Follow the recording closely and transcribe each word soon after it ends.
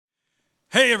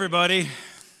Hey, everybody.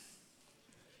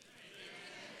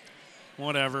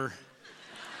 Whatever.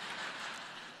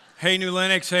 Hey, New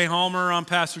Lenox. Hey, Homer. I'm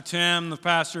Pastor Tim, the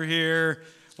pastor here.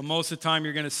 But most of the time,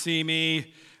 you're going to see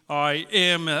me. I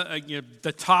am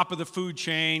the top of the food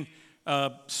chain.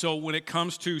 So when it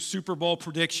comes to Super Bowl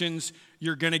predictions,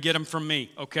 you're going to get them from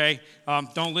me, okay?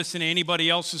 Don't listen to anybody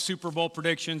else's Super Bowl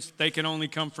predictions. They can only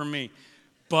come from me.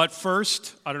 But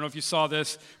first, I don't know if you saw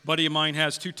this, a buddy of mine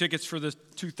has 2 tickets for the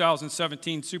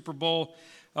 2017 Super Bowl.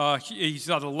 He's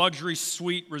got a luxury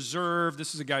suite reserved.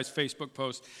 This is a guy's Facebook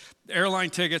post. Airline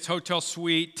tickets, hotel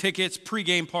suite, tickets,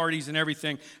 pregame parties, and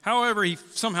everything. However, he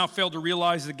somehow failed to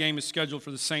realize the game is scheduled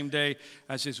for the same day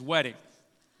as his wedding.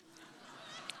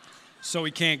 So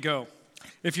he can't go.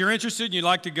 If you're interested and you'd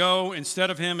like to go, instead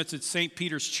of him, it's at St.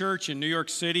 Peter's Church in New York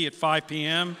City at 5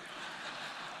 p.m.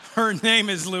 Her name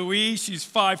is Louise. She's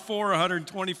 5'4",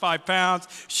 125 pounds.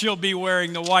 She'll be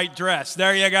wearing the white dress.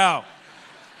 There you go.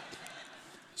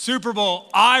 Super Bowl.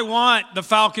 I want the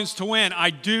Falcons to win. I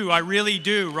do. I really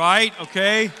do, right?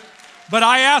 Okay? But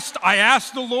I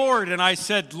asked the Lord, and I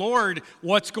said, Lord,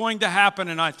 what's going to happen?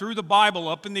 And I threw the Bible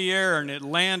up in the air, and it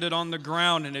landed on the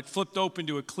ground, and it flipped open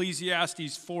to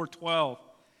Ecclesiastes 4:12.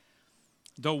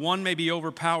 Though one may be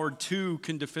overpowered, two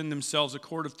can defend themselves. A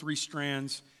cord of 3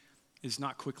 strands is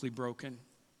not quickly broken.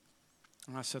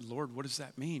 And I said, Lord, what does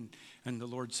that mean? And the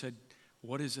Lord said,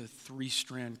 what is a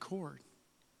 3-strand cord?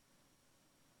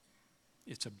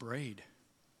 It's a braid.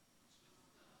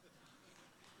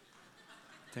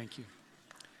 Thank you.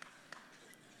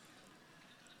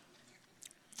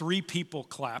 3 people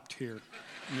clapped here,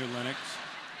 New Lenox.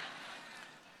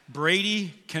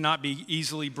 Brady cannot be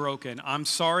easily broken. I'm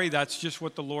sorry, that's just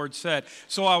what the Lord said.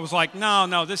 So I was like,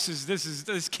 no,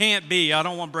 this can't be. I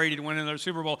don't want Brady to win another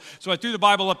Super Bowl. So I threw the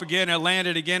Bible up again, it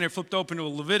landed again, it flipped open to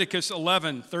Leviticus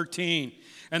 11:13.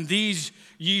 And these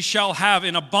ye shall have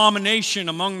an abomination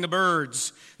among the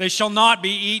birds. They shall not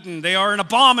be eaten. They are an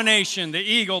abomination. The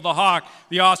eagle, the hawk,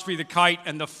 the osprey, the kite,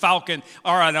 and the falcon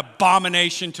are an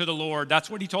abomination to the Lord. That's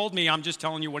what he told me. I'm just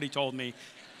telling you what he told me.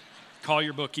 Call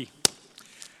your bookie.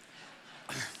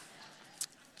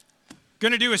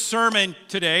 Going to do a sermon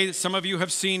today that some of you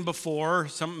have seen before.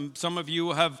 Some of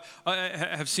you have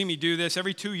seen me do this.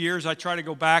 Every 2 years, I try to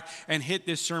go back and hit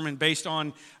this sermon based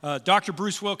on Dr.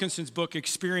 Bruce Wilkinson's book,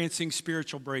 Experiencing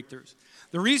Spiritual Breakthroughs.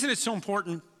 The reason it's so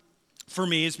important for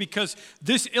me is because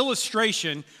this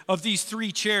illustration of these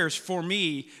 3 chairs for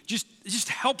me just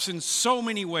helps in so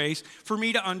many ways for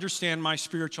me to understand my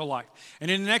spiritual life.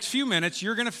 And in the next few minutes,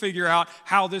 you're going to figure out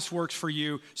how this works for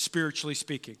you spiritually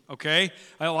speaking, okay?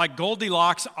 Like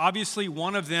Goldilocks, obviously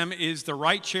one of them is the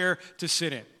right chair to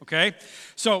sit in, okay?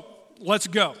 So let's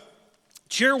go.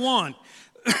 Chair 1,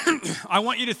 I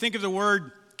want you to think of the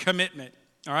word commitment,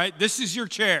 all right? This is your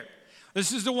chair.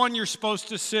 This is the one you're supposed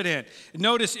to sit in.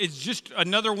 Notice it's just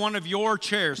another one of your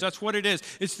chairs. That's what it is.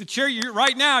 It's the chair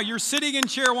right now. You're sitting in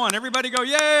chair 1. Everybody go,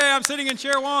 yay, I'm sitting in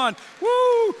chair 1.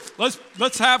 Woo!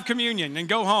 Let's have communion and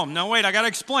go home. No, wait, I got to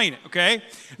explain it, okay?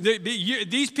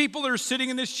 These people that are sitting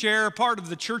in this chair are part of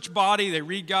the church body. They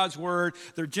read God's word.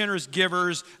 They're generous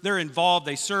givers. They're involved.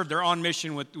 They serve. They're on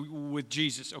mission with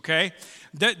Jesus, okay?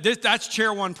 That's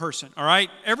chair 1 person, all right?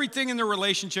 Everything in the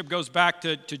relationship goes back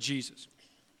to Jesus.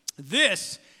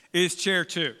 This is chair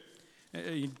 2.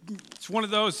 It's one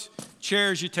of those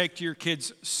chairs you take to your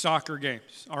kids' soccer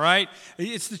games, all right?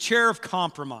 It's the chair of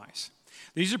compromise.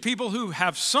 These are people who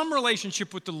have some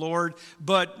relationship with the Lord,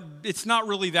 but it's not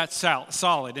really that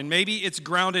solid. And maybe it's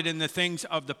grounded in the things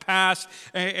of the past,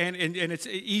 and it's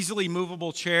an easily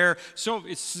movable chair, so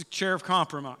it's the chair of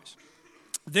compromise.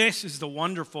 This is the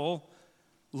wonderful,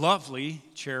 lovely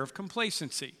chair of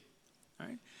complacency.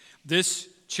 Right? This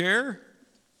chair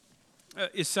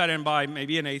is sat in by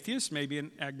maybe an atheist, maybe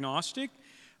an agnostic,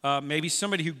 maybe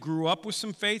somebody who grew up with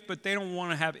some faith, but they don't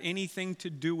want to have anything to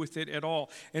do with it at all.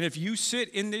 And if you sit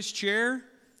in this chair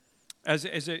as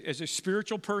a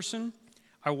spiritual person,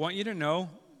 I want you to know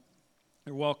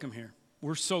you're welcome here.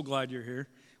 We're so glad you're here.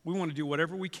 We want to do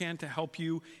whatever we can to help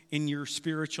you in your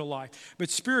spiritual life. But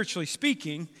spiritually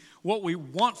speaking, what we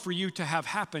want for you to have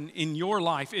happen in your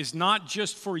life is not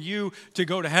just for you to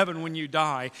go to heaven when you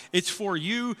die. It's for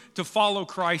you to follow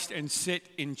Christ and sit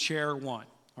in chair 1.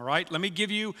 All right? Let me give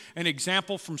you an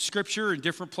example from Scripture and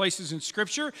different places in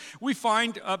Scripture. We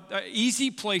find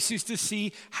easy places to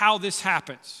see how this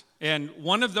happens. And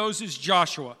one of those is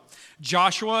Joshua.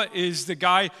 Joshua is the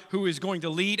guy who is going to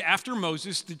lead after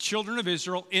Moses the children of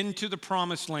Israel into the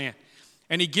promised land.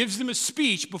 And he gives them a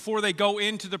speech before they go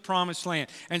into the promised land.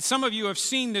 And some of you have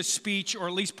seen this speech, or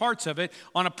at least parts of it,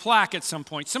 on a plaque at some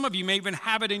point. Some of you may even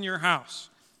have it in your house.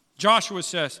 Joshua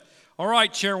says, All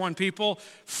right, Chair One people,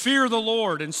 fear the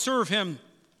Lord and serve him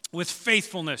with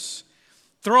faithfulness.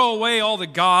 Throw away all the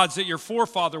gods that your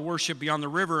forefather worshiped beyond the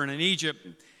river and in Egypt.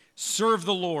 Serve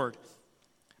the Lord.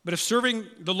 But if serving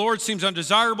the Lord seems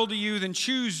undesirable to you, then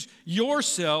choose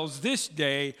yourselves this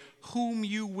day whom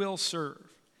you will serve.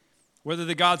 Whether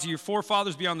the gods of your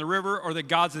forefathers beyond the river or the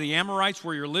gods of the Amorites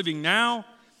where you're living now.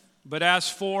 But as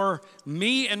for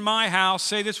me and my house,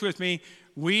 say this with me,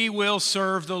 we will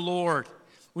serve the Lord.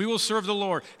 We will serve the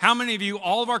Lord. How many of you,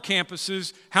 all of our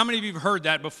campuses, how many of you have heard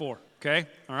that before? Okay,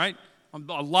 all right?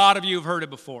 A lot of you have heard it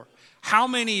before. How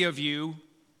many of you,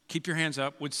 keep your hands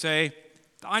up, would say,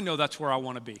 I know that's where I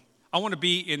want to be. I want to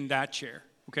be in that chair,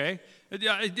 okay?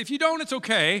 If you don't, it's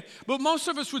okay. But most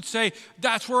of us would say,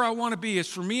 that's where I want to be. Is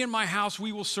for me and my house,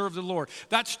 we will serve the Lord.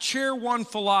 That's Chair One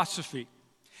philosophy.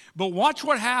 But watch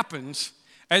what happens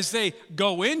as they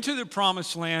go into the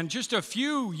promised land. Just a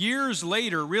few years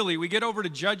later, really, we get over to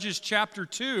Judges chapter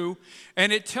 2,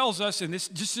 and it tells us, and this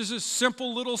just is a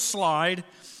simple little slide,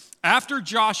 after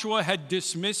Joshua had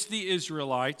dismissed the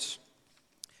Israelites,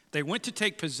 they went to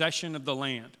take possession of the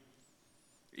land.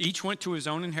 Each went to his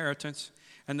own inheritance,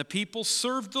 and the people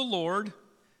served the Lord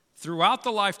throughout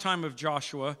the lifetime of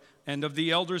Joshua and of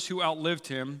the elders who outlived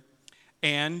him,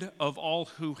 and of all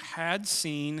who had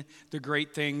seen the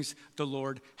great things the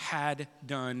Lord had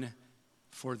done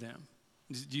for them.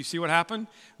 Do you see what happened?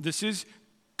 This is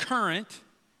current,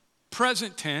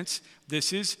 present tense.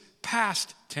 This is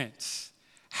past tense.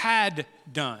 Had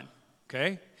done,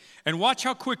 okay? And watch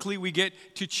how quickly we get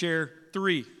to Chair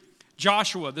 3.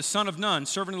 Joshua, the son of Nun,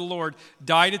 servant of the Lord,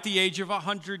 died at the age of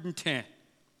 110.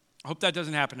 I hope that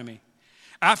doesn't happen to me.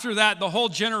 After that, the whole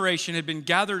generation had been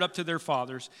gathered up to their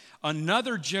fathers.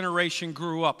 Another generation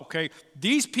grew up, okay?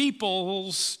 These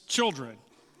people's children,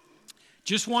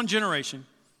 just one generation,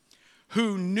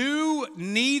 who knew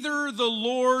neither the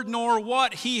Lord nor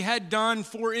what he had done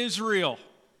for Israel.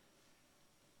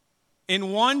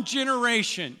 In one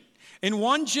generation,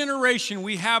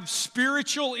 we have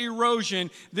spiritual erosion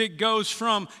that goes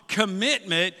from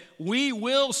commitment, we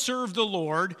will serve the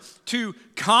Lord, to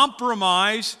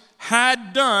compromise,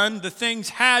 had done, the things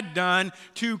had done,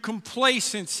 to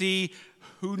complacency,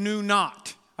 who knew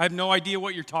not. I have no idea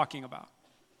what you're talking about.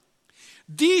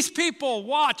 These people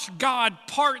watched God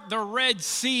part the Red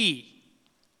Sea.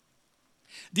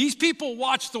 These people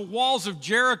watched the walls of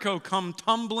Jericho come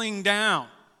tumbling down.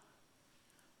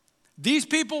 These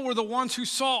people were the ones who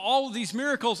saw all of these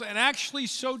miracles, and actually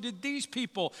so did these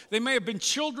people. They may have been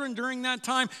children during that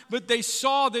time, but they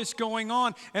saw this going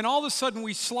on. And all of a sudden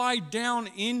we slide down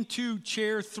into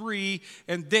Chair 3,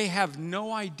 and they have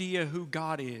no idea who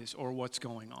God is or what's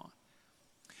going on.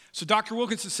 So Dr.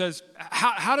 Wilkinson says,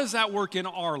 how does that work in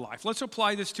our life? Let's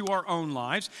apply this to our own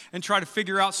lives and try to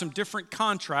figure out some different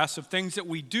contrasts of things that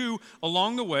we do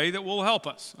along the way that will help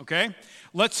us, okay?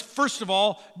 Let's first of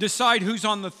all decide who's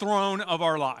on the throne of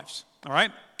our lives, all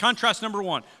right? Contrast number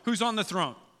one, who's on the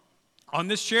throne? On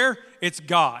this chair, it's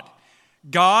God.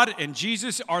 God and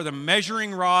Jesus are the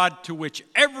measuring rod to which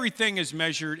everything is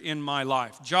measured in my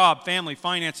life. Job, family,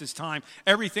 finances, time,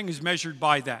 everything is measured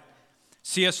by that.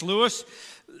 C.S. Lewis,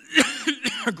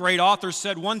 a great author,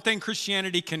 said one thing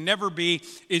Christianity can never be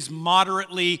is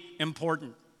moderately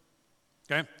important.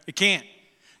 Okay? It can't.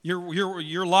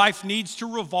 Your life needs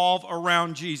to revolve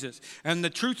around Jesus. And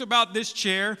the truth about this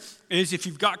chair is if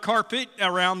you've got carpet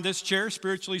around this chair,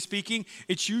 spiritually speaking,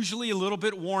 it's usually a little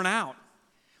bit worn out.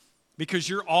 Because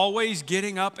you're always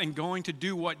getting up and going to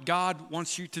do what God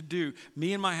wants you to do.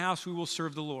 Me and my house, we will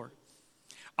serve the Lord.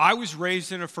 I was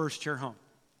raised in a first chair home.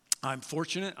 I'm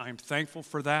fortunate. I'm thankful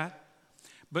for that.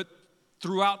 But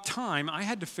throughout time, I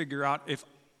had to figure out if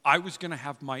I was going to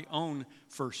have my own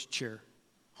first chair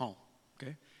home.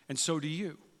 Okay? And so do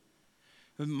you.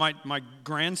 My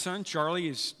grandson, Charlie,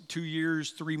 is 2 years,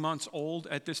 3 months old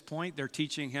at this point. They're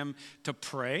teaching him to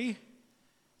pray.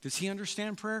 Does he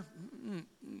understand prayer?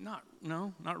 Not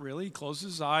really. He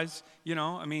closes his eyes.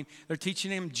 They're teaching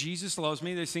him Jesus loves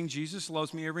me. They sing Jesus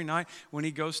loves me every night when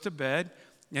he goes to bed.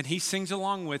 And he sings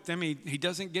along with them. He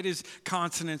doesn't get his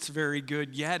consonants very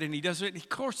good yet. And of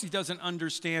course he doesn't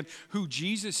understand who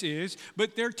Jesus is,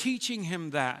 but they're teaching him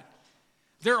that.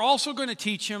 They're also going to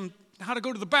teach him how to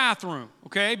go to the bathroom,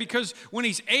 okay? Because when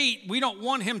he's 8, we don't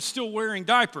want him still wearing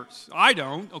diapers. I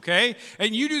don't, okay?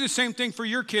 And you do the same thing for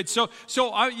your kids. I'm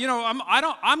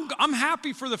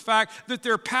happy for the fact that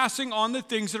they're passing on the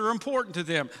things that are important to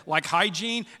them, like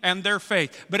hygiene and their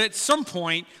faith. But at some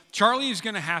point, Charlie is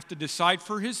going to have to decide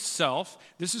for himself.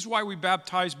 This is why we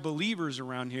baptize believers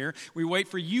around here. We wait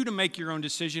for you to make your own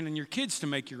decision and your kids to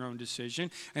make your own decision.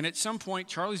 And at some point,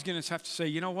 Charlie's going to have to say,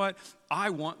 you know what? I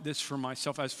want this for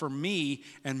myself. As for me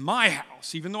and my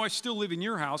house, even though I still live in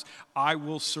your house, I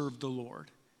will serve the Lord.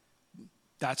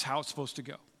 That's how it's supposed to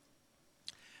go.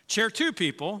 Chair 2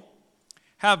 people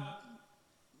have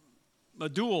a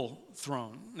dual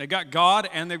throne. They got God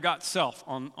and they've got self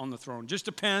on the throne. Just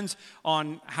depends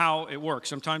on how it works.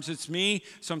 Sometimes it's me,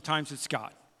 sometimes it's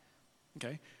God.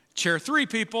 Okay? Chair 3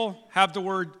 people have the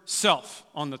word self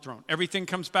on the throne. Everything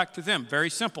comes back to them. Very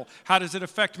simple. How does it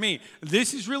affect me?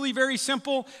 This is really very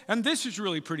simple, and this is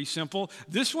really pretty simple.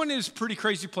 This one is a pretty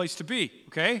crazy place to be,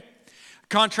 okay?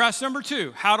 Contrast number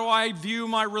 2. How do I view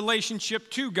my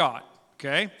relationship to God?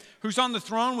 Okay? Who's on the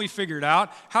throne? We figured out.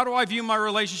 How do I view my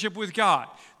relationship with God?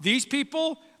 These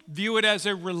people view it as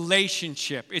a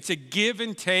relationship. It's a give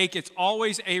and take. It's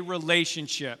always a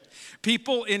relationship.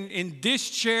 People in this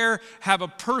chair have a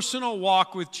personal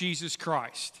walk with Jesus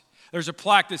Christ. There's a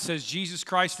plaque that says Jesus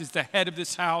Christ is the head of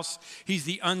this house. He's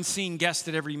the unseen guest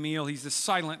at every meal. He's the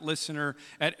silent listener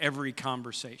at every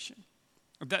conversation.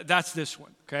 That's this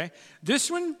one, okay? This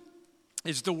one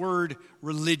is the word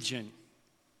religion.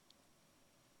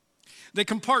 They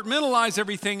compartmentalize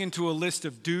everything into a list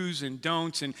of do's and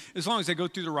don'ts, and as long as they go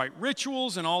through the right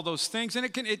rituals and all those things, and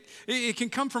it can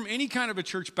come from any kind of a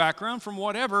church background, from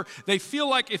whatever, they feel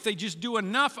like if they just do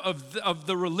enough of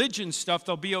the religion stuff,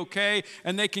 they'll be okay,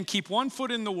 and they can keep one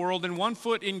foot in the world and one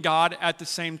foot in God at the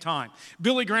same time.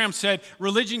 Billy Graham said,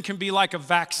 religion can be like a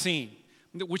vaccine,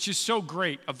 which is so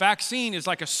great. A vaccine is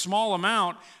like a small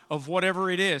amount of whatever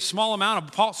it is, small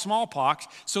amount of smallpox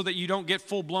so that you don't get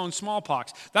full-blown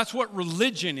smallpox. That's what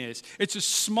religion is. It's a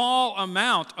small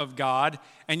amount of God,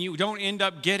 and you don't end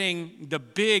up getting the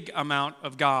big amount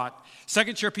of God.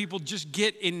 Second chair people just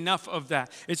get enough of that.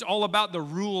 It's all about the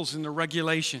rules and the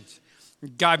regulations. A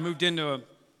guy moved into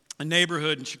a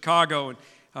neighborhood in Chicago,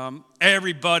 and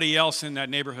everybody else in that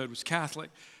neighborhood was Catholic.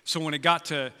 So when it got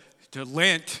to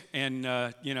Lent and,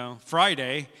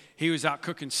 Friday, he was out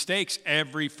cooking steaks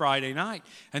every Friday night.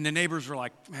 And the neighbors were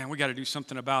like, man, we got to do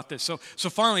something about this. So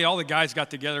finally, all the guys got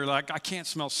together like, I can't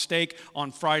smell steak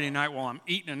on Friday night while I'm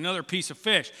eating another piece of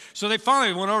fish. So they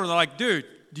finally went over and they're like, dude,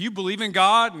 do you believe in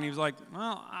God? And he was like,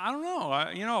 well, I don't know.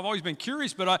 I've always been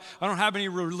curious, but I don't have any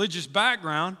religious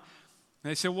background.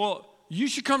 And they said, well, you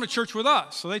should come to church with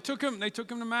us. So they took him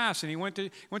to Mass, and he went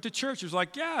to church. He was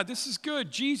like, yeah, this is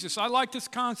good. Jesus, I like this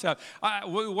concept.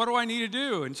 What do I need to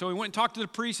do? And so he went and talked to the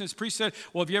priest, and his priest said,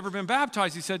 well, have you ever been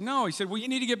baptized? He said, no. He said, well, you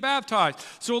need to get baptized.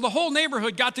 So the whole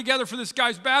neighborhood got together for this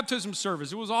guy's baptism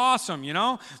service. It was awesome,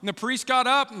 And the priest got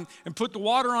up and put the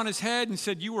water on his head and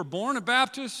said, you were born a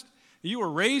Baptist, you were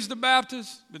raised a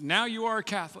Baptist, but now you are a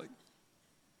Catholic.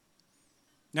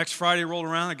 Next Friday rolled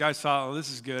around, the guy thought, oh, this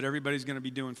is good. Everybody's going to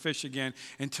be doing fish again,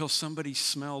 until somebody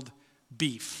smelled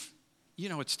beef.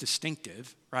 It's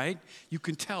distinctive, right? You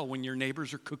can tell when your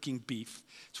neighbors are cooking beef.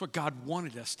 It's what God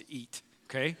wanted us to eat,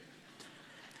 okay?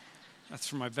 That's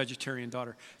for my vegetarian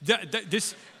daughter.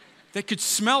 They could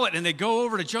smell it, and they go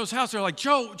over to Joe's house. They're like,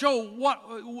 Joe,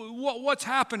 what's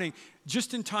happening?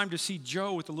 Just in time to see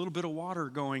Joe with a little bit of water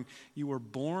going, you were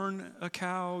born a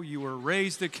cow, you were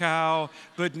raised a cow,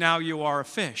 but now you are a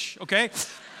fish, okay?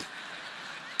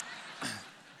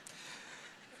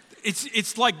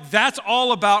 It's like that's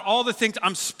all about all the things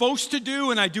I'm supposed to do,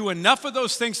 and I do enough of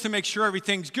those things to make sure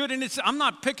everything's good. And I'm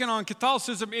not picking on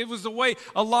Catholicism. It was the way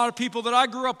a lot of people that I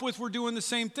grew up with were doing the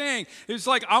same thing. It's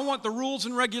like I want the rules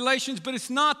and regulations, but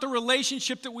it's not the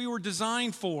relationship that we were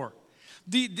designed for.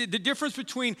 The difference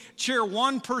between chair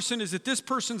 1 person is that this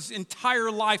person's entire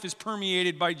life is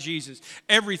permeated by Jesus.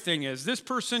 Everything is. This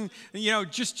person,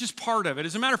 just part of it.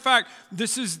 As a matter of fact,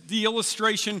 this is the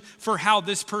illustration for how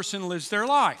this person lives their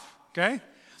life, okay?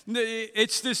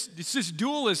 It's this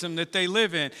dualism that they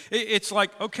live in. It's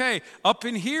like, okay, up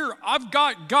in here, I've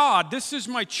got God. This is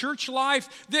my church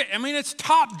life. It's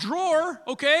top drawer,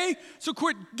 okay? So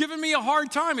quit giving me a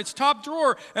hard time. It's top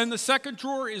drawer. And the second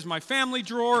drawer is my family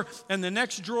drawer. And the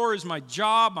next drawer is my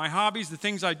job, my hobbies, the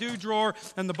things I do drawer.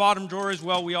 And the bottom drawer is,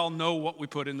 well, we all know what we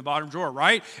put in the bottom drawer,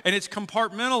 right? And it's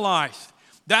compartmentalized.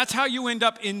 That's how you end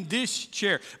up in this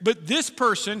chair. But this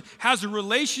person has a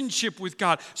relationship with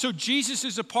God. So Jesus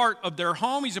is a part of their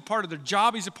home. He's a part of their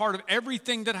job. He's a part of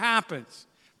everything that happens.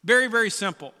 Very, very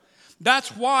simple.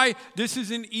 That's why this is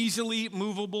an easily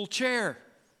movable chair.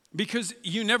 Because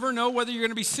you never know whether you're going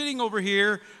to be sitting over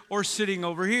here or sitting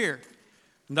over here.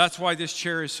 And that's why this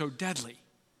chair is so deadly.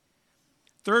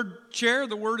 Third chair,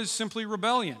 the word is simply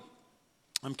rebellion.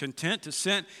 I'm content to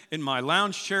sit in my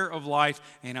lounge chair of life,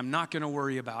 and I'm not going to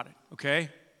worry about it, okay?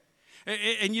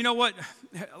 And you know what?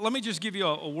 Let me just give you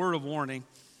a word of warning.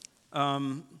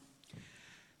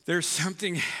 There's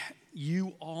something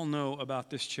You all know about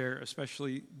this chair,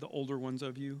 especially the older ones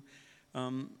of you.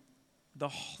 The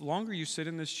longer you sit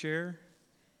in this chair,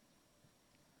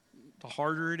 the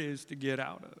harder it is to get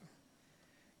out of.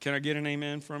 Can I get an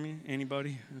amen from you?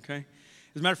 Anybody? Okay.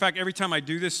 As a matter of fact, every time I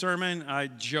do this sermon, I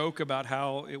joke about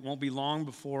how it won't be long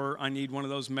before I need one of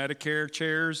those Medicare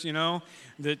chairs,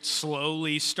 that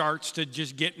slowly starts to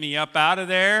just get me up out of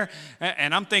there.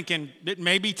 And I'm thinking it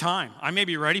may be time. I may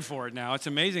be ready for it now. It's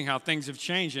amazing how things have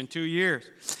changed in 2 years.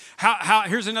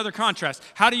 Here's another contrast.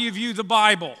 How do you view the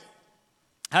Bible?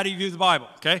 How do you view the Bible?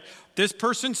 Okay. This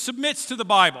person submits to the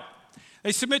Bible.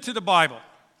 They submit to the Bible.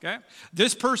 Okay.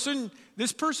 This person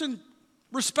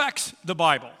respects the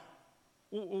Bible.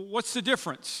 What's the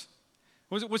difference?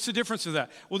 What's the difference of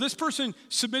that? Well, this person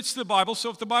submits to the Bible, so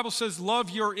if the Bible says love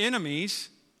your enemies,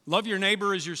 love your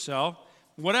neighbor as yourself,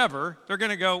 whatever, they're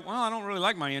going to go, well, I don't really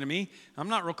like my enemy. I'm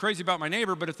not real crazy about my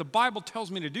neighbor, but if the Bible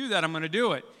tells me to do that, I'm going to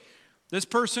do it. This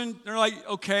person, they're like,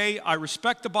 okay, I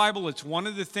respect the Bible. It's one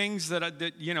of the things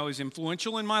that is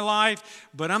influential in my life,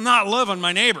 but I'm not loving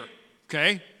my neighbor,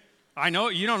 okay? I know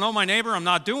you don't know my neighbor, I'm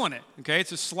not doing it, okay?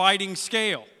 It's a sliding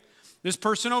scale. This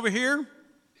person over here,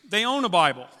 they own a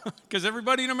Bible because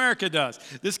everybody in America does.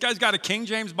 This guy's got a King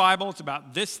James Bible. It's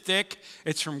about this thick.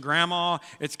 It's from grandma.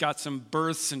 It's got some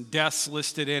births and deaths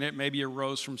listed in it, maybe a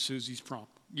rose from Susie's prom.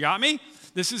 You got me?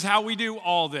 This is how we do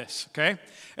all this, okay?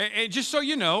 And just so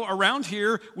you know, around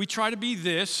here, we try to be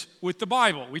this with the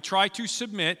Bible. We try to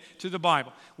submit to the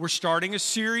Bible. We're starting a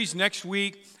series next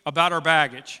week about our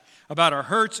baggage, about our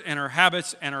hurts and our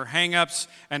habits and our hang-ups,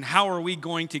 and how are we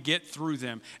going to get through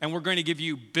them. And we're going to give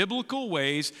you biblical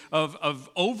ways of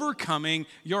overcoming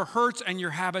your hurts and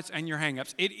your habits and your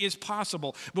hang-ups. It is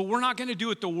possible, but we're not going to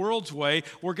do it the world's way.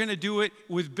 We're going to do it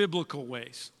with biblical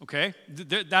ways, okay?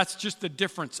 That's just the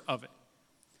difference of it.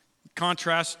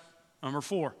 Contrast number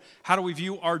 4. How do we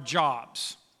view our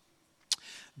jobs?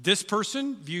 This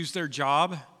person views their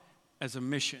job as a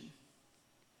mission.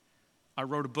 I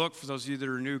wrote a book, for those of you that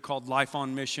are new, called Life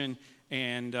on Mission,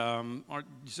 and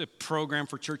it's a program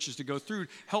for churches to go through,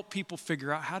 help people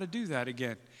figure out how to do that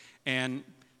again. And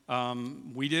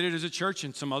we did it as a church,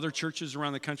 and some other churches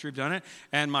around the country have done it.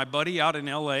 And my buddy out in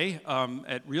L.A.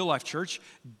 At Real Life Church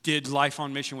did Life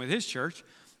on Mission with his church.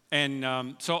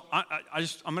 And so I'm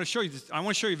going to show you this. I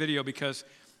want to show you a video because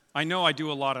I know I do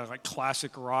a lot of like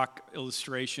classic rock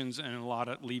illustrations and a lot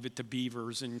of Leave It to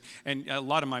Beavers, and a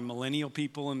lot of my millennial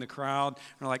people in the crowd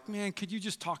are like, man, could you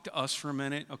just talk to us for a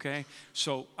minute, okay?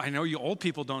 So I know you old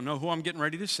people don't know who I'm getting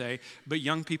ready to say, but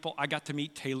young people, I got to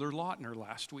meet Taylor Lautner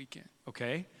last weekend,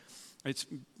 okay? It's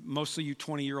mostly you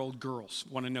 20-year-old girls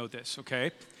want to know this,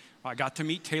 okay? I got to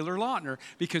meet Taylor Lautner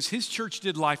because his church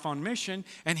did Life on Mission,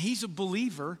 and he's a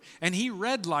believer, and he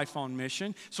read Life on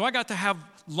Mission. So I got to have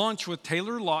lunch with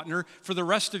Taylor Lautner. For the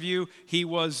rest of you, he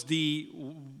was the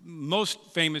most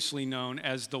famously known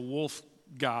as the wolf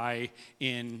guy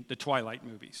in the Twilight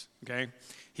movies, okay?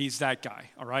 He's that guy,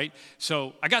 all right?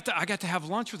 So I got to have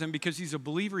lunch with him because he's a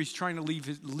believer. He's trying to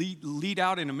lead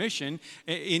out in a mission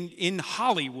in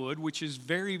Hollywood, which is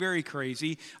very, very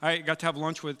crazy. I got to have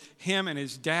lunch with him and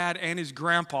his dad and his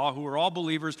grandpa, who are all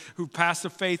believers, who passed the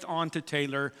faith on to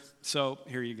Taylor. So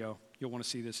here you go. You'll want to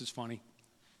see this. It's funny.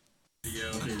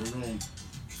 Okay, we're rolling.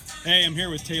 Hey, I'm here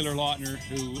with Taylor Lautner,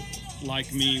 who,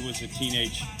 like me, was a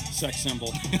teenage sex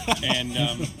symbol, and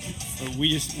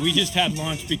we just had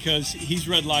lunch because he's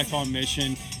read Life on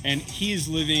Mission, and he is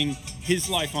living his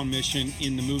life on mission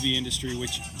in the movie industry,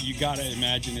 which you got to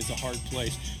imagine is a hard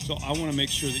place. So I want to make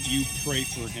sure that you pray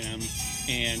for him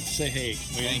and say, hey.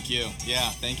 Thank you. Yeah,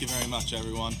 thank you very much,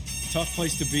 everyone. Tough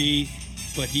place to be,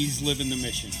 but he's living the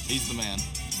mission. He's the man.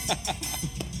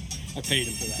 I paid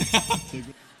him for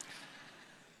that.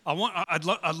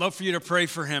 I'd love for you to pray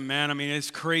for him, man. I mean,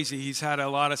 it's crazy. He's had a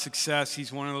lot of success.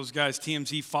 He's one of those guys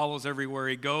TMZ follows everywhere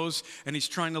he goes, and he's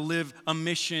trying to live a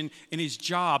mission in his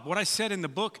job. What I said in the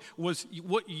book was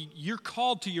what you're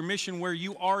called to your mission where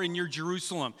you are in your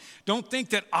Jerusalem. Don't think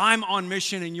that I'm on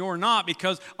mission and you're not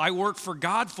because I work for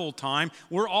God full time.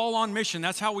 We're all on mission.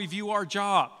 That's how we view our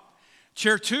job.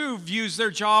 Chair 2 views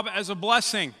their job as a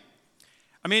blessing.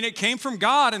 I mean, it came from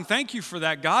God, and thank you for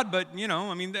that, God, but,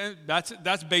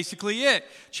 that's basically it.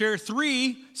 Chair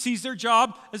 3 sees their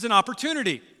job as an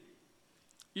opportunity.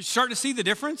 You starting to see the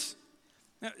difference?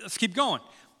 Let's keep going.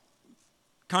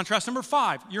 Contrast number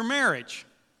 5, your marriage.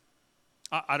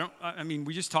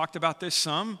 We just talked about this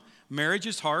some. Marriage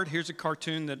is hard. Here's a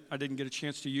cartoon that I didn't get a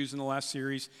chance to use in the last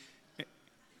series.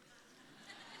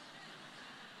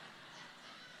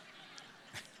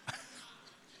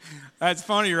 That's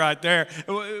funny right there.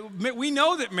 We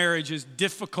know that marriage is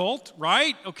difficult,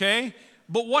 right? Okay?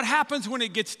 But what happens when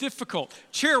it gets difficult?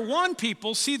 Chair 1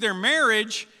 people see their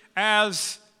marriage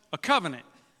as a covenant.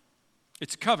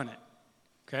 It's a covenant,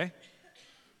 okay?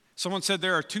 Someone said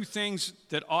there are 2 things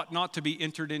that ought not to be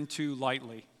entered into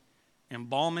lightly: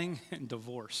 embalming and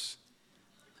divorce.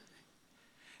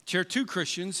 Chair 2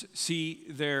 Christians see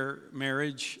their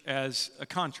marriage as a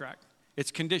contract.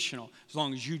 It's conditional. As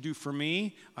long as you do for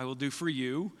me, I will do for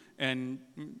you, and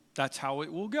that's how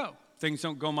it will go. Things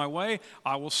don't go my way,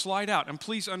 I will slide out. And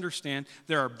please understand,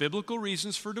 there are biblical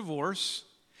reasons for divorce,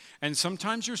 and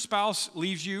sometimes your spouse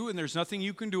leaves you and there's nothing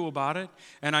you can do about it.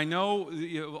 And I know,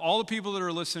 all the people that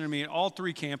are listening to me at all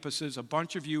 3 campuses, a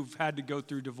bunch of you have had to go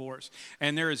through divorce.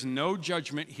 And there is no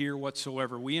judgment here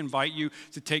whatsoever. We invite you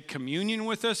to take communion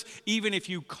with us. Even if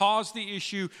you cause the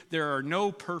issue, there are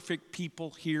no perfect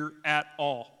people here at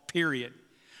all, period.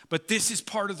 But this is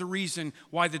part of the reason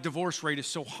why the divorce rate is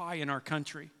so high in our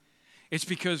country. It's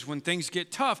because when things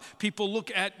get tough, people look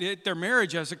at their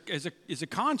marriage as a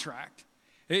contract.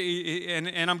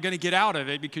 And I'm going to get out of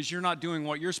it because you're not doing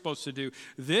what you're supposed to do.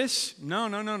 This,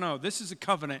 no. This is a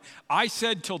covenant. I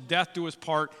said till death do us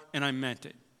part, and I meant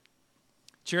it.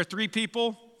 Chair 3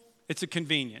 people, it's a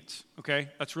convenience, okay?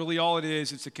 That's really all it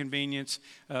is. It's a convenience,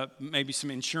 maybe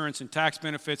some insurance and tax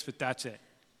benefits, but that's it.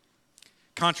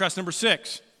 Contrast number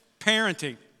 6,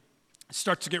 parenting. It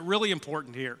starts to get really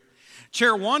important here.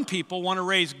 Chair 1 people want to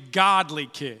raise godly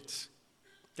kids.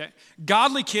 Okay?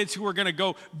 Godly kids who are going to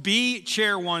go be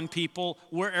Chair 1 people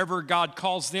wherever God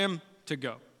calls them to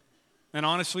go. And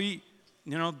honestly,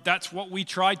 that's what we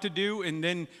tried to do, and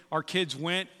then our kids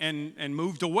went and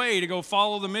moved away to go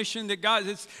follow the mission that God,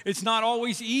 it's not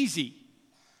always easy.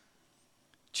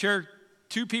 Chair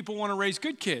 2 people want to raise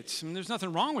good kids. And there's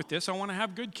nothing wrong with this. I want to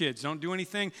have good kids. Don't do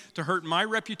anything to hurt my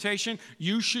reputation.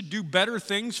 You should do better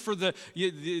things for the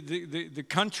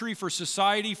country, for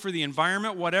society, for the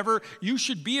environment, whatever. You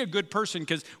should be a good person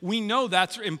because we know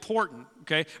that's important,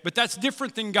 okay? But that's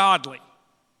different than godly.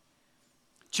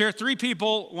 Chair 3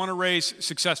 people want to raise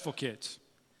successful kids.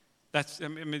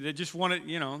 They just want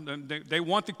to, they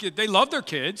want the kid, they love their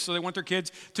kids, so they want their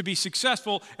kids to be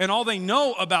successful, and all they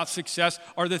know about success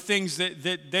are the things that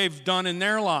they've done in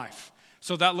their life.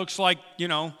 So that looks like,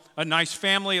 a nice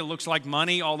family, it looks like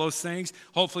money, all those things.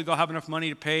 Hopefully they'll have enough money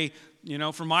to pay,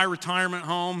 for my retirement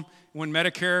home when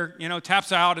Medicare,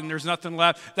 taps out and there's nothing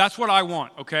left. That's what I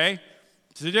want, okay?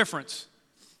 It's the difference.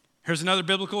 Here's another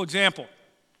biblical example.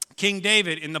 King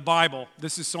David in the Bible,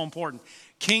 this is so important.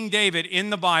 King David in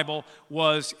the Bible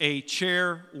was a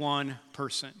Chair 1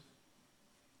 person.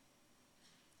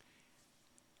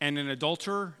 And an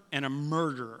adulterer and a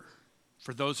murderer.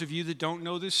 For those of you that don't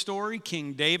know this story,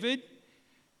 King David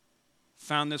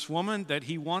found this woman that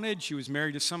he wanted. She was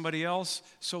married to somebody else,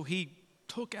 so he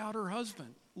took out her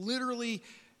husband. Literally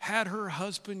had her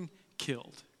husband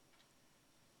killed.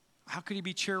 How could he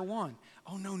be Chair 1?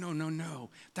 Oh, no.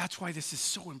 That's why this is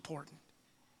so important.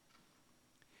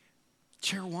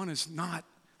 Chair 1 is not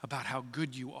about how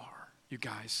good you are, you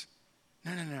guys.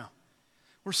 No.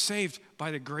 We're saved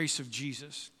by the grace of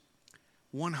Jesus,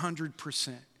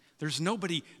 100%. There's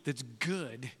nobody that's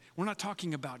good. We're not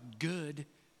talking about good.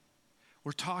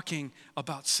 We're talking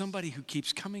about somebody who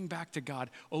keeps coming back to God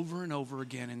over and over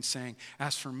again and saying,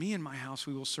 as for me and my house,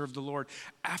 we will serve the Lord.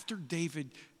 After David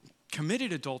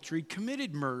committed adultery,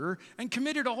 committed murder, and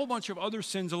committed a whole bunch of other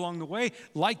sins along the way,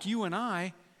 like you and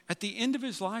I, at the end of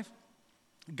his life,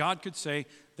 God could say,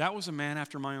 that was a man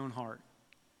after my own heart.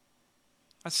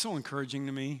 That's so encouraging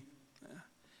to me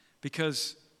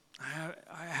because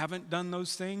I haven't done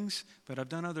those things, but I've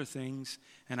done other things,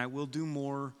 and I will do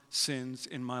more sins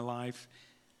in my life,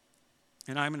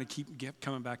 and I'm going to keep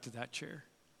coming back to that chair.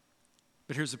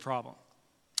 But here's the problem.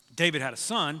 David had a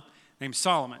son named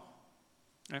Solomon.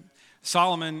 Right?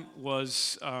 Solomon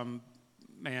was,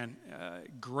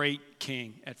 great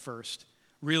king at first.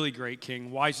 Really great king,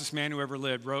 wisest man who ever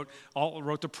lived, wrote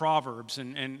the Proverbs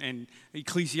and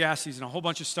Ecclesiastes and a whole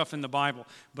bunch of stuff in the Bible.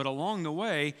 But along the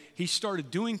way, he started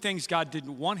doing things God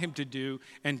didn't want him to do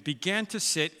and began to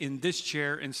sit in this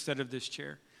chair instead of this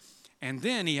chair. And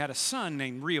then he had a son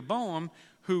named Rehoboam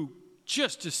who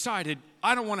just decided,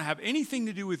 I don't want to have anything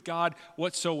to do with God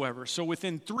whatsoever. So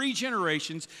within 3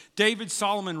 generations, David,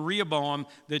 Solomon, Rehoboam,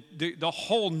 the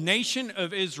whole nation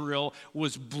of Israel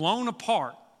was blown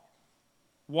apart.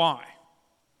 Why?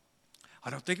 I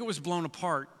don't think it was blown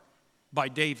apart by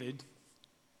David.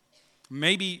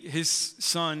 Maybe his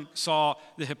son saw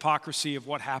the hypocrisy of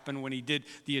what happened when he did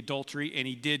the adultery and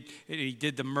he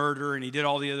did the murder and he did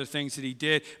all the other things that he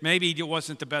did. Maybe he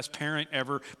wasn't the best parent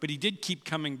ever, but he did keep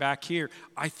coming back here.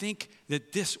 I think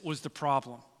that this was the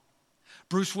problem.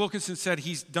 Bruce Wilkinson said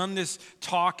he's done this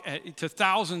talk to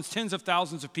thousands, tens of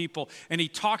thousands of people, and he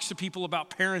talks to people about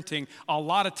parenting a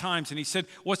lot of times. And he said,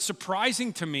 what's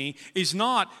surprising to me is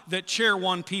not that Chair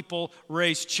 1 people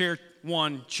raise Chair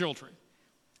 1 children.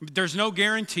 There's no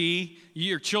guarantee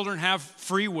your children have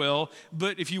free will,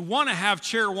 but if you want to have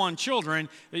Chair 1 children,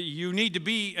 you need to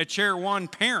be a Chair 1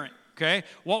 parent. Okay?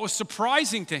 What was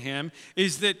surprising to him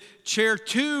is that Chair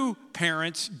 2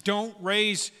 parents don't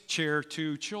raise Chair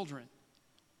 2 children.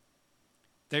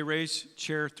 They raise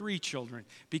Chair 3 children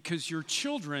because your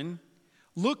children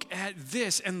look at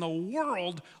this and the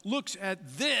world looks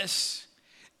at this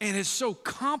and it's so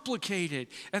complicated.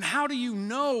 And how do you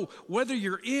know whether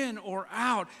you're in or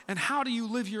out? And how do you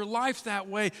live your life that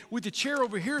way with the chair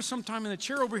over here sometime and the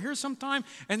chair over here sometime?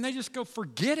 And they just go,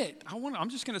 forget it. I'm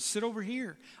just going to sit over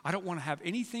here. I don't want to have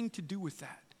anything to do with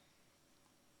that.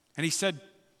 And he said,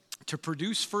 to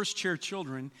produce first chair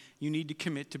children, you need to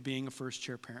commit to being a first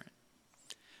chair parent.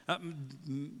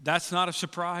 That's not a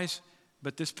surprise,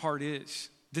 but this part is.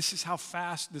 This is how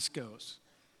fast this goes.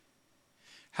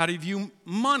 How do you view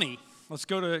money? Let's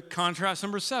go to contrast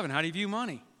number 7. How do you view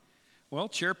money? Well,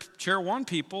 chair 1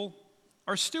 people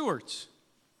are stewards.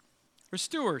 They're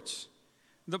stewards.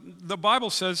 The Bible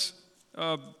says,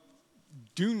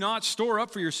 do not store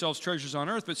up for yourselves treasures on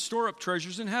earth, but store up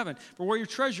treasures in heaven. For where your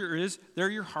treasure is, there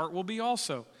your heart will be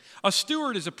also. A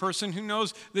steward is a person who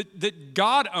knows that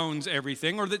God owns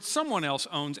everything or that someone else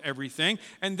owns everything,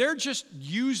 and they're just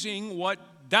using what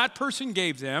that person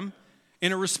gave them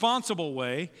in a responsible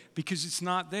way because it's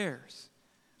not theirs.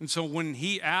 And so when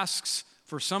he asks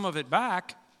for some of it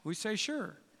back, we say,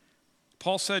 sure.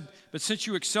 Paul said, but since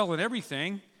you excel in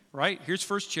everything, right? Here's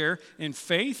first chair, in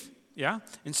faith, yeah,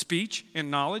 in speech, in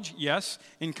knowledge, yes,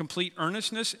 in complete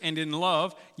earnestness and in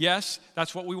love, yes,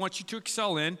 that's what we want you to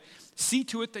excel in. See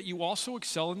to it that you also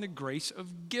excel in the grace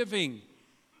of giving.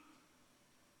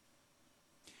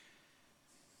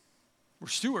 We're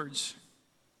stewards.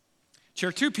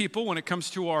 Chair 2 people, when it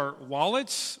comes to our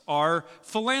wallets, are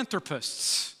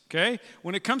philanthropists, okay?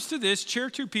 When it comes to this, Chair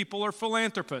 2 people are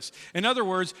philanthropists. In other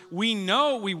words, we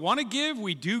know we want to give,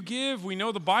 we do give. We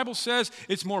know the Bible says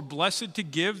it's more blessed to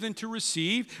give than to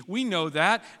receive. We know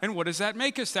that. And what does that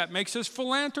make us? That makes us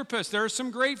philanthropists. There are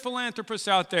some great philanthropists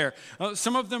out there.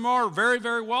 Some of them are very,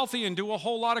 very wealthy and do a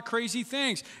whole lot of crazy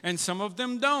things, and some of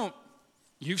them don't.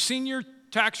 You've seen your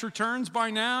tax returns by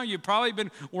now. You've probably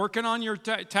been working on your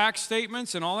tax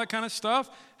statements and all that kind of stuff.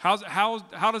 How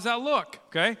does that look?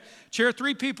 Okay. Chair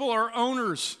 3 people are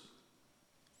owners.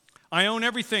 I own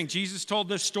everything. Jesus told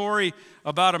this story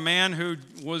about a man who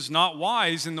was not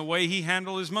wise in the way he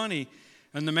handled his money.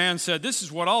 And the man said, this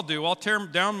is what I'll do. I'll tear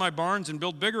down my barns and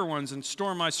build bigger ones and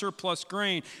store my surplus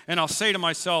grain. And I'll say to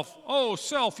myself, oh,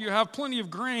 self, you have plenty of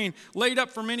grain laid up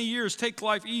for many years. Take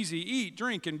life easy. Eat,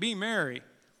 drink, and be merry.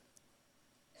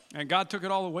 And God took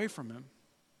it all away from him.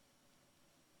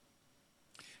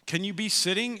 Can you be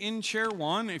sitting in chair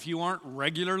 1 if you aren't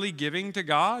regularly giving to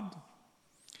God?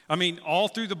 I mean, all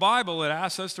through the Bible, it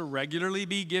asks us to regularly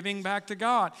be giving back to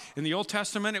God. In the Old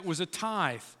Testament, it was a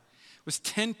tithe. It was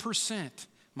 10%.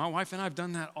 My wife and I have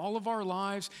done that all of our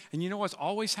lives. And you know what's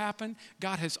always happened?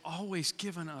 God has always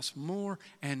given us more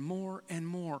and more and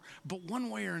more. But one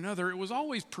way or another, it was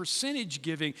always percentage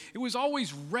giving. It was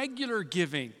always regular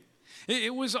giving.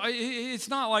 It's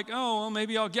not like, oh, well,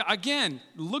 maybe I'll get. Again,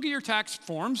 look at your tax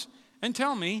forms and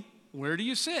tell me, where do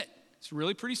you sit? It's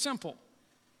really pretty simple.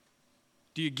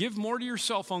 Do you give more to your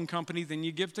cell phone company than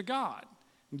you give to God?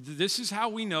 This is how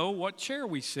we know what chair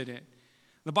we sit in.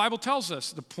 The Bible tells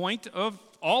us the point of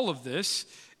all of this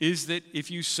is that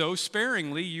if you sow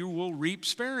sparingly, you will reap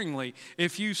sparingly.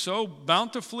 If you sow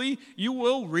bountifully, you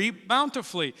will reap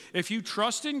bountifully. If you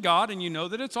trust in God and you know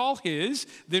that it's all His,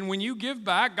 then when you give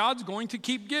back, God's going to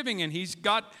keep giving, and He's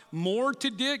got more to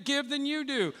give than you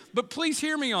do. But please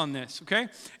hear me on this, okay?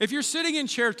 If you're sitting in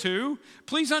chair 2,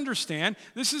 please understand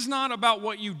this is not about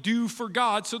what you do for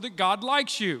God so that God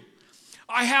likes you.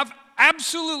 I have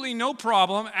absolutely no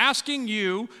problem asking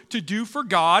you to do for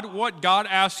God what God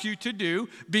asks you to do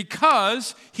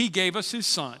because He gave us His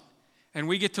Son and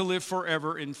we get to live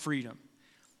forever in freedom.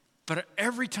 But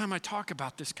every time I talk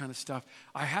about this kind of stuff,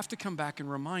 I have to come back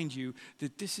and remind you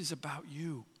that this is about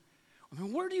you. I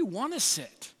mean, where do you want to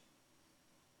sit?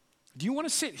 Do you want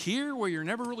to sit here where you're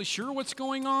never really sure what's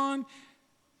going on?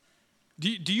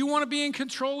 Do you want to be in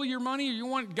control of your money, or you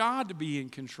want God to be in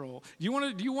control? Do you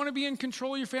want to be in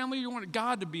control of your family, or you want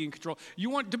God to be in control?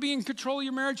 You want to be in control of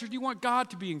your marriage, or do you want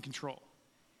God to be in control?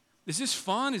 Is this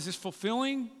fun? Is this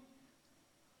fulfilling?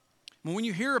 When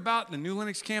you hear about the New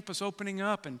Lenox campus opening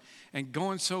up and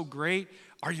going so great,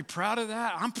 are you proud of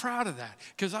that? I'm proud of that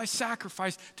because I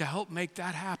sacrificed to help make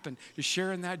that happen, to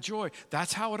share in that joy.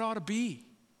 That's how it ought to be.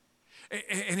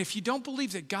 And if you don't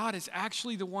believe that God is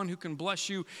actually the one who can bless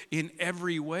you in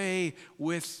every way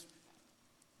with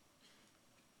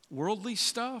worldly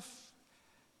stuff,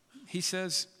 he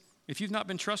says, if you've not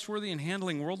been trustworthy in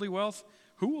handling worldly wealth,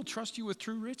 who will trust you with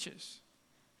true riches?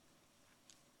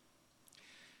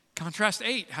 Contrast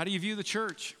 8, how do you view the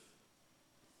church?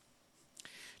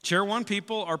 Chair 1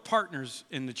 people are partners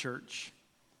in the church,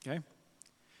 okay?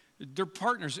 They're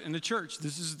partners in the church.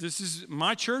 This is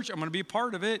my church. I'm going to be a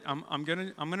part of it. I'm going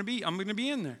to be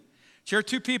in there. Chair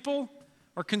 2 people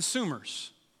are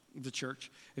consumers of the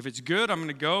church. If it's good, I'm going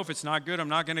to go. If it's not good, I'm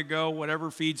not going to go. Whatever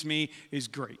feeds me is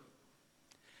great.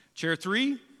 Chair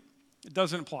 3, it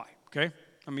doesn't apply, okay?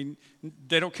 I mean,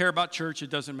 they don't care about church.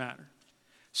 It doesn't matter.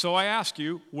 So I ask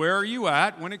you, where are you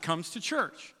at when it comes to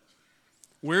church?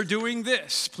 We're doing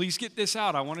this. Please get this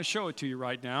out. I want to show it to you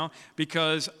right now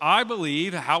because I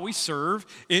believe how we serve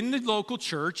in the local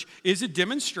church is a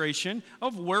demonstration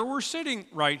of where we're sitting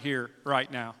right here,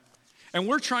 right now. And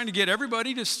we're trying to get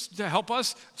everybody to help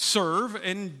us serve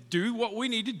and do what we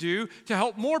need to do to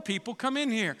help more people come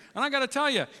in here. And I got to tell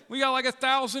you, we got like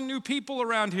 1,000 new people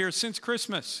around here since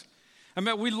Christmas. I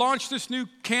mean, we launched this new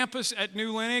campus at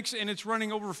New Lenox, and it's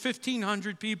running over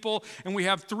 1,500 people, and we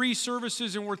have 3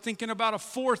 services, and we're thinking about a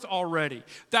 4th already.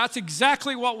 That's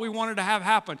exactly what we wanted to have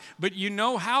happen. But you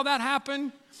know how that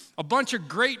happened? A bunch of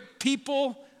great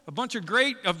people,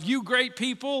 great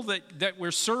people that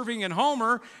we're serving in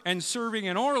Homer and serving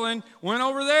in Orland went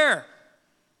over there.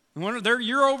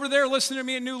 You're over there listening to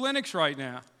me at New Lenox right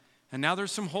now. And now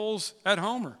there's some holes at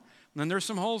Homer. And then there's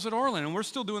some holes at Orland, and we're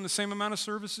still doing the same amount of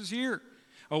services here.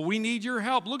 Oh, we need your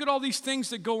help. Look at all these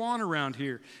things that go on around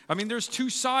here. I mean, there's 2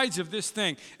 sides of this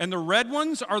thing. And the red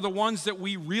ones are the ones that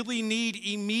we really need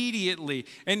immediately.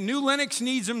 And New Lenox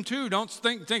needs them too. Don't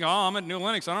think, oh, I'm at New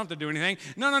Lenox, I don't have to do anything.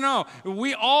 No.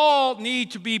 We all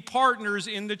need to be partners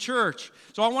in the church.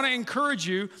 So I want to encourage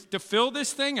you to fill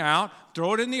this thing out,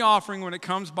 throw it in the offering when it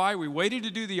comes by. We waited to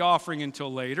do the offering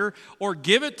until later. Or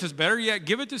better yet,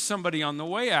 give it to somebody on the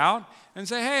way out and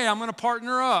say, hey, I'm going to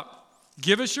partner up.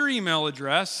 Give us your email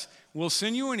address. We'll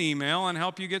send you an email and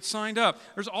help you get signed up.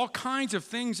 There's all kinds of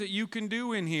things that you can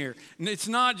do in here. And it's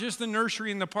not just the nursery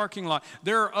in the parking lot.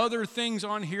 There are other things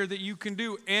on here that you can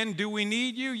do. And do we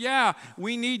need you? Yeah,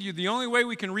 we need you. The only way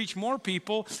we can reach more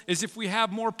people is if we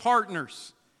have more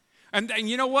partners. And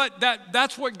you know what?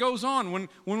 That's what goes on.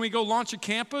 When we go launch a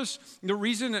campus, the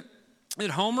reason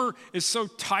that Homer is so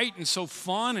tight and so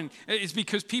fun, and it's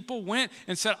because people went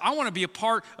and said, I want to be a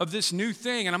part of this new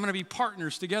thing, and I'm going to be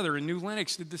partners together. And New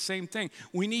Lenox did the same thing.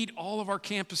 We need all of our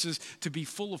campuses to be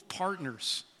full of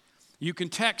partners. You can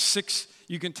text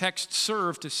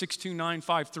SERVE to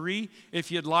 62953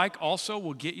 if you'd like. Also,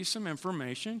 we'll get you some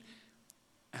information,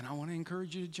 and I want to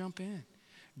encourage you to jump in.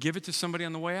 Give it to somebody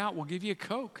on the way out. We'll give you a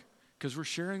Coke because we're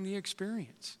sharing the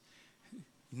experience.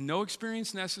 No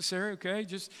experience necessary, okay?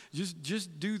 Just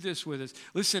do this with us.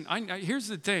 Listen, here's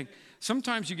the thing.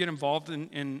 Sometimes you get involved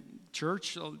in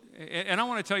church, and I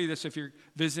want to tell you this if you're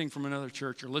visiting from another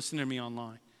church or listening to me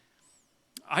online.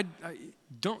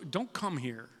 Don't come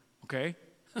here, okay?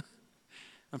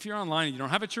 If you're online and you don't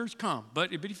have a church, come. But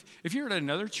if you're at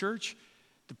another church,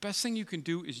 the best thing you can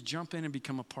do is jump in and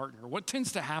become a partner. What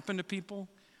tends to happen to people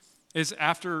is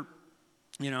after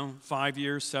 5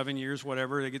 years, 7 years,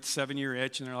 whatever, they get the 7-year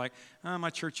itch and they're like,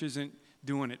 my church isn't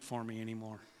doing it for me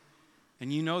anymore.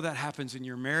 And that happens in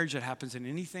your marriage, that happens in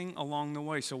anything along the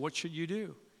way. So what should you do?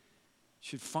 You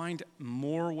should find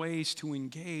more ways to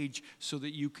engage so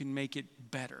that you can make it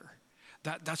better.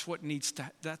 That's what needs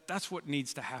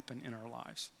to happen in our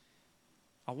lives.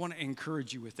 I want to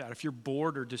encourage you with that. If you're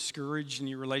bored or discouraged in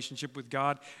your relationship with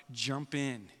God, jump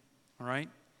in, all right?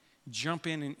 Jump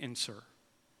in and serve.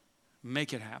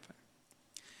 Make it happen.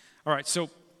 All right,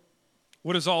 so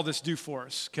what does all this do for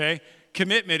us, okay?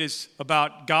 Commitment is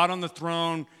about God on the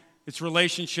throne. It's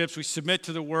relationships. We submit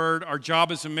to the word. Our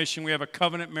job is a mission. We have a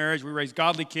covenant marriage. We raise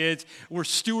godly kids. We're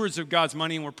stewards of God's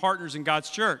money, and we're partners in God's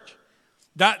church.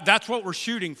 That's what we're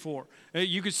shooting for.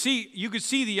 You could see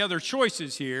the other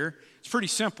choices here. It's pretty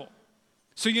simple.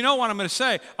 So you know what I'm going to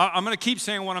say. I'm going to keep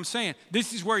saying what I'm saying.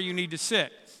 This is where you need to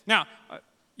sit. Now,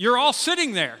 you're all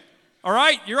sitting there. All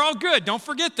right? You're all good. Don't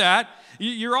forget that.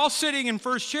 You're all sitting in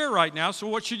first chair right now, so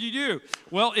what should you do?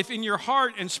 Well, if in your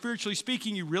heart and spiritually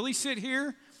speaking you really sit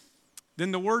here,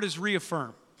 then the word is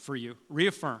reaffirm for you.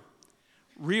 Reaffirm.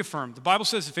 Reaffirm. The Bible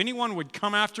says if anyone would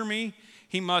come after me,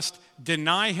 he must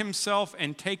deny himself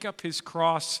and take up his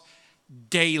cross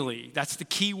daily. That's the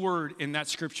key word in that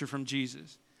scripture from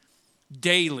Jesus.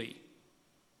 Daily.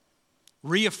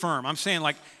 Reaffirm. I'm saying,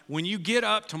 like, when you get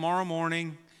up tomorrow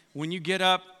morning, when you get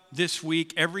up this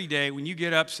week, every day, when you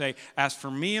get up, say, as for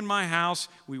me and my house,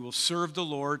 we will serve the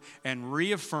Lord, and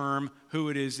reaffirm who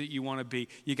it is that you want to be.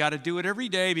 You got to do it every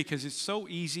day because it's so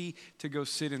easy to go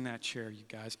sit in that chair, you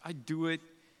guys. I do it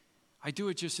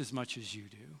just as much as you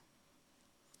do.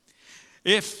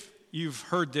 If you've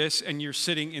heard this and you're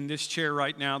sitting in this chair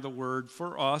right now, the word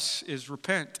for us is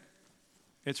repent.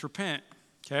 It's repent,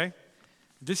 okay?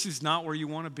 This is not where you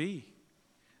want to be.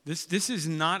 This is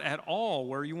not at all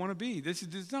where you want to be. This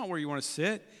is not where you want to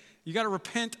sit. You got to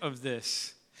repent of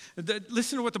this.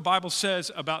 Listen to what the Bible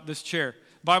says about this chair.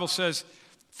 The Bible says,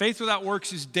 faith without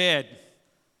works is dead.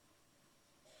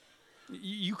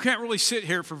 You can't really sit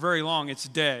here for very long. It's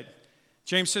dead.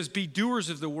 James says, be doers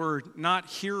of the word, not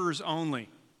hearers only.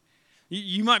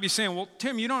 You might be saying, well,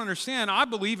 Tim, you don't understand. I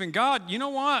believe in God. You know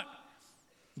what?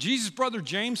 Jesus' brother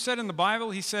James said in the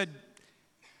Bible, he said,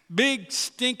 big,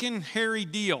 stinking, hairy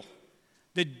deal.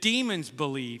 The demons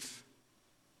believe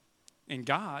in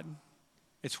God.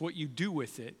 It's what you do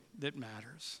with it that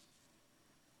matters.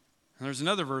 And there's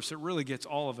another verse that really gets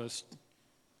all of us,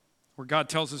 where God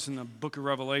tells us in the book of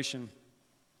Revelation,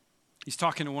 he's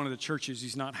talking to one of the churches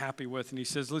he's not happy with, and he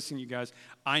says, listen, you guys,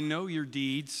 I know your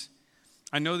deeds.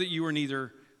 I know that you are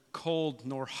neither cold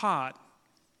nor hot.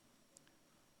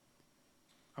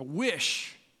 I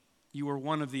wish you were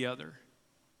one of the other.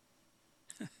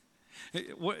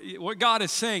 What God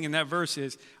is saying in that verse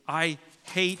is, I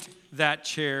hate that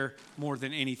chair more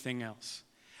than anything else.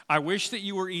 I wish that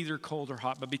you were either cold or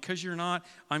hot, but because you're not,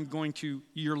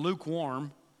 you're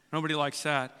lukewarm. Nobody likes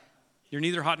that. You're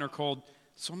neither hot nor cold,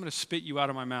 so I'm going to spit you out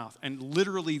of my mouth. And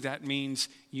literally that means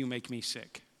you make me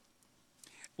sick.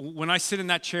 When I sit in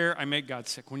that chair, I make God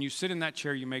sick. When you sit in that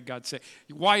chair, you make God sick.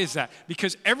 Why is that?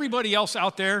 Because everybody else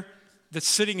out there that's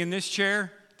sitting in this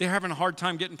chair, they're having a hard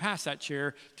time getting past that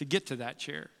chair to get to that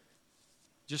chair.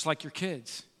 Just like your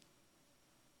kids.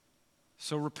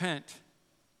 So repent.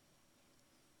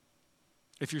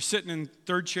 If you're sitting in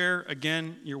third chair,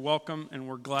 again, you're welcome, and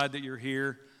we're glad that you're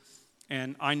here.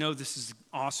 And I know this is an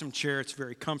awesome chair. It's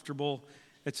very comfortable.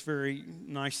 It's very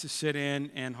nice to sit in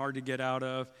and hard to get out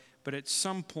of. But at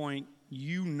some point,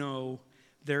 you know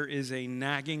there is a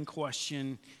nagging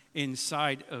question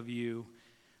inside of you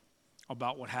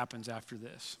about what happens after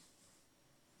this.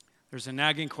 There's a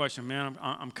nagging question, man,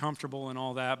 I'm comfortable and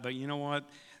all that, but you know what?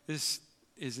 This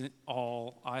isn't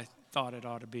all I thought it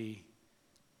ought to be.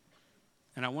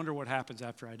 And I wonder what happens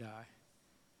after I die.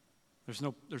 There's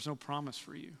no promise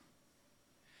for you.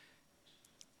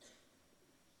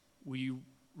 Will you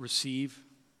receive?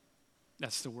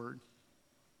 That's the word.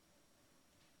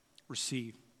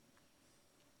 Receive.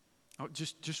 Oh,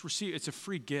 just receive. It's a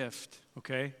free gift,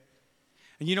 okay?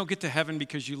 And you don't get to heaven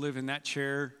because you live in that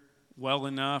chair well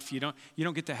enough. You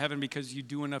don't get to heaven because you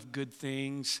do enough good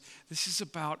things. This is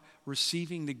about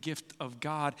receiving the gift of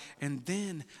God and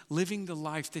then living the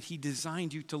life that he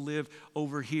designed you to live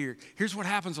over here. Here's what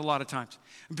happens a lot of times.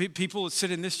 People that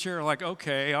sit in this chair are like,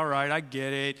 okay, all right, I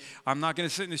get it. I'm not going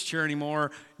to sit in this chair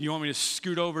anymore. You want me to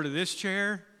scoot over to this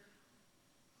chair?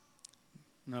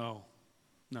 No.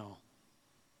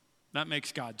 That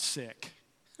makes God sick.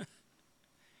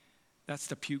 That's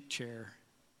the puke chair.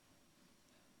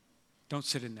 Don't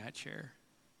sit in that chair.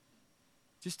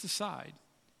 Just decide,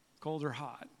 cold or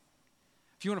hot.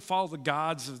 If you want to follow the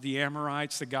gods of the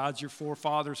Amorites, the gods your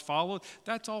forefathers followed,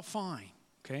 that's all fine,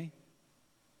 okay?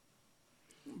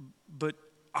 But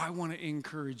I want to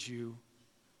encourage you,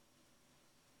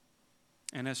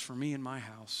 and as for me and my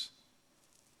house,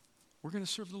 we're going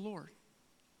to serve the Lord.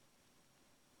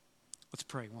 Let's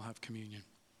pray. We'll have communion.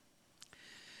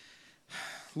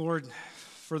 Lord,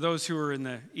 for those who are in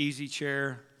the easy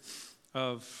chair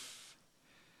of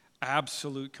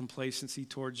absolute complacency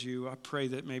towards you, I pray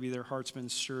that maybe their heart's been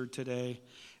stirred today.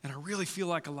 And I really feel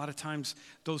like a lot of times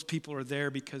those people are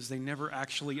there because they never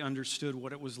actually understood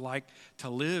what it was like to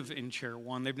live in chair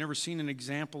one. They've never seen an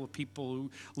example of people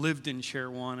who lived in chair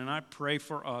one. And I pray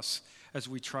for us as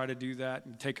we try to do that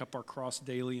and take up our cross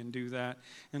daily and do that.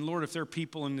 And Lord, if there are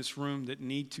people in this room that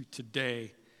need to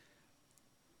today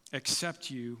accept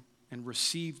you and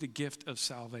receive the gift of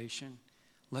salvation,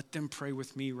 let them pray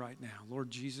with me right now.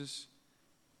 Lord Jesus,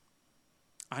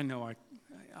 I know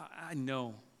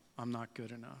I'm not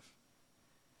good enough.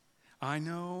 I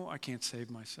know I can't save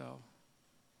myself.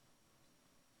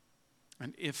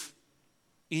 And if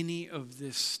any of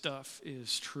this stuff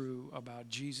is true about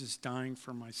Jesus dying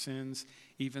for my sins,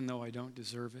 even though I don't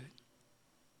deserve it,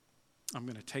 I'm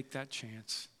going to take that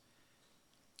chance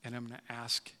and I'm going to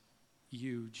ask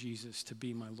you, Jesus, to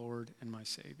be my Lord and my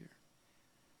Savior.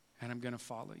 And I'm going to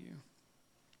follow you.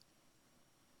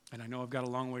 And I know I've got a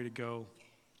long way to go,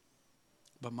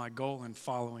 but my goal in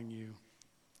following you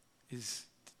is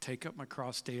to take up my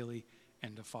cross daily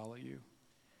and to follow you.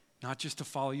 Not just to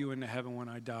follow you into heaven when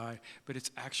I die, but it's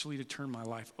actually to turn my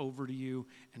life over to you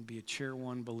and be a chair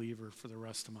one believer for the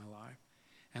rest of my life.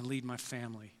 And lead my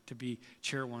family to be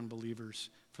chair one believers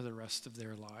for the rest of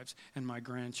their lives. And my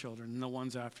grandchildren and the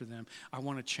ones after them. I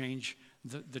want to change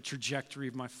the trajectory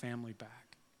of my family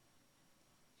back.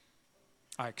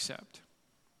 I accept.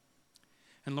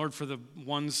 And Lord, for the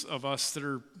ones of us that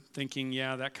are thinking,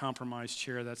 yeah, that compromised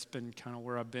chair, that's been kind of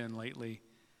where I've been lately.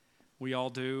 We all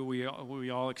do. We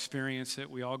all experience it.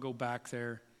 We all go back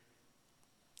there.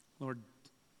 Lord,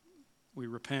 we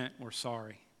repent. We're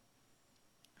sorry.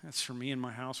 That's for me and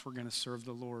my house. We're going to serve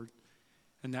the Lord.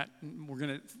 And that we're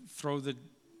going to throw the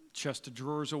chest of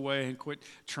drawers away and quit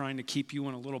trying to keep you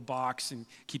in a little box and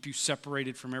keep you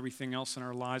separated from everything else in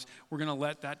our lives. We're going to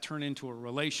let that turn into a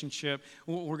relationship.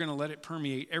 We're going to let it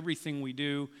permeate everything we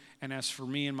do. And as for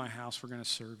me and my house, we're going to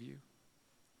serve you.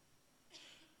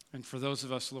 And for those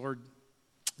of us, Lord,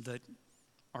 that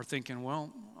are thinking,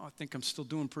 well, I think I'm still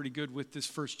doing pretty good with this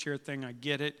first chair thing. I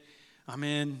get it. I'm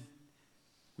in.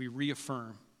 We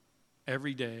reaffirm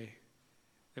every day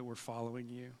that we're following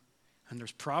you. And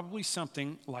there's probably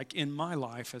something like in my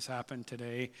life has happened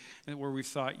today where we've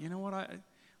thought, you know what,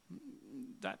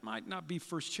 that might not be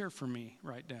first chair for me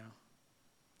right now.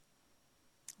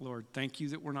 Lord, thank you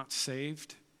that we're not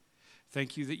saved.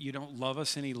 Thank you that you don't love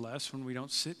us any less when we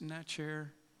don't sit in that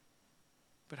chair.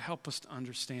 But help us to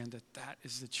understand that that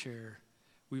is the chair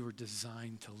we were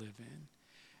designed to live in.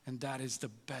 And that is the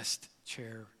best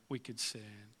chair we could sit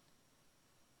in.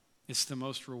 It's the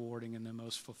most rewarding and the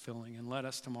most fulfilling. And let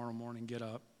us tomorrow morning get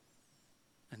up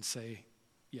and say,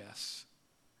 yes,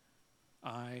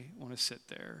 I want to sit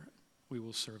there. We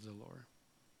will serve the Lord.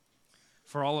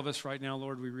 For all of us right now,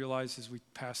 Lord, we realize as we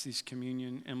pass these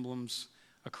communion emblems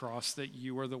across that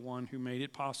you are the one who made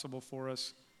it possible for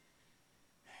us.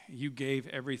 You gave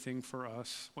everything for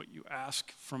us, what you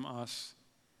ask from us,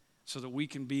 so that we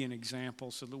can be an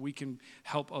example, so that we can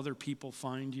help other people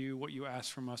find you. What you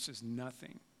ask from us is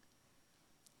nothing.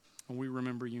 And we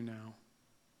remember you now.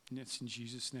 And it's in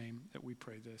Jesus' name that we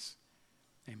pray this.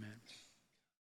 Amen.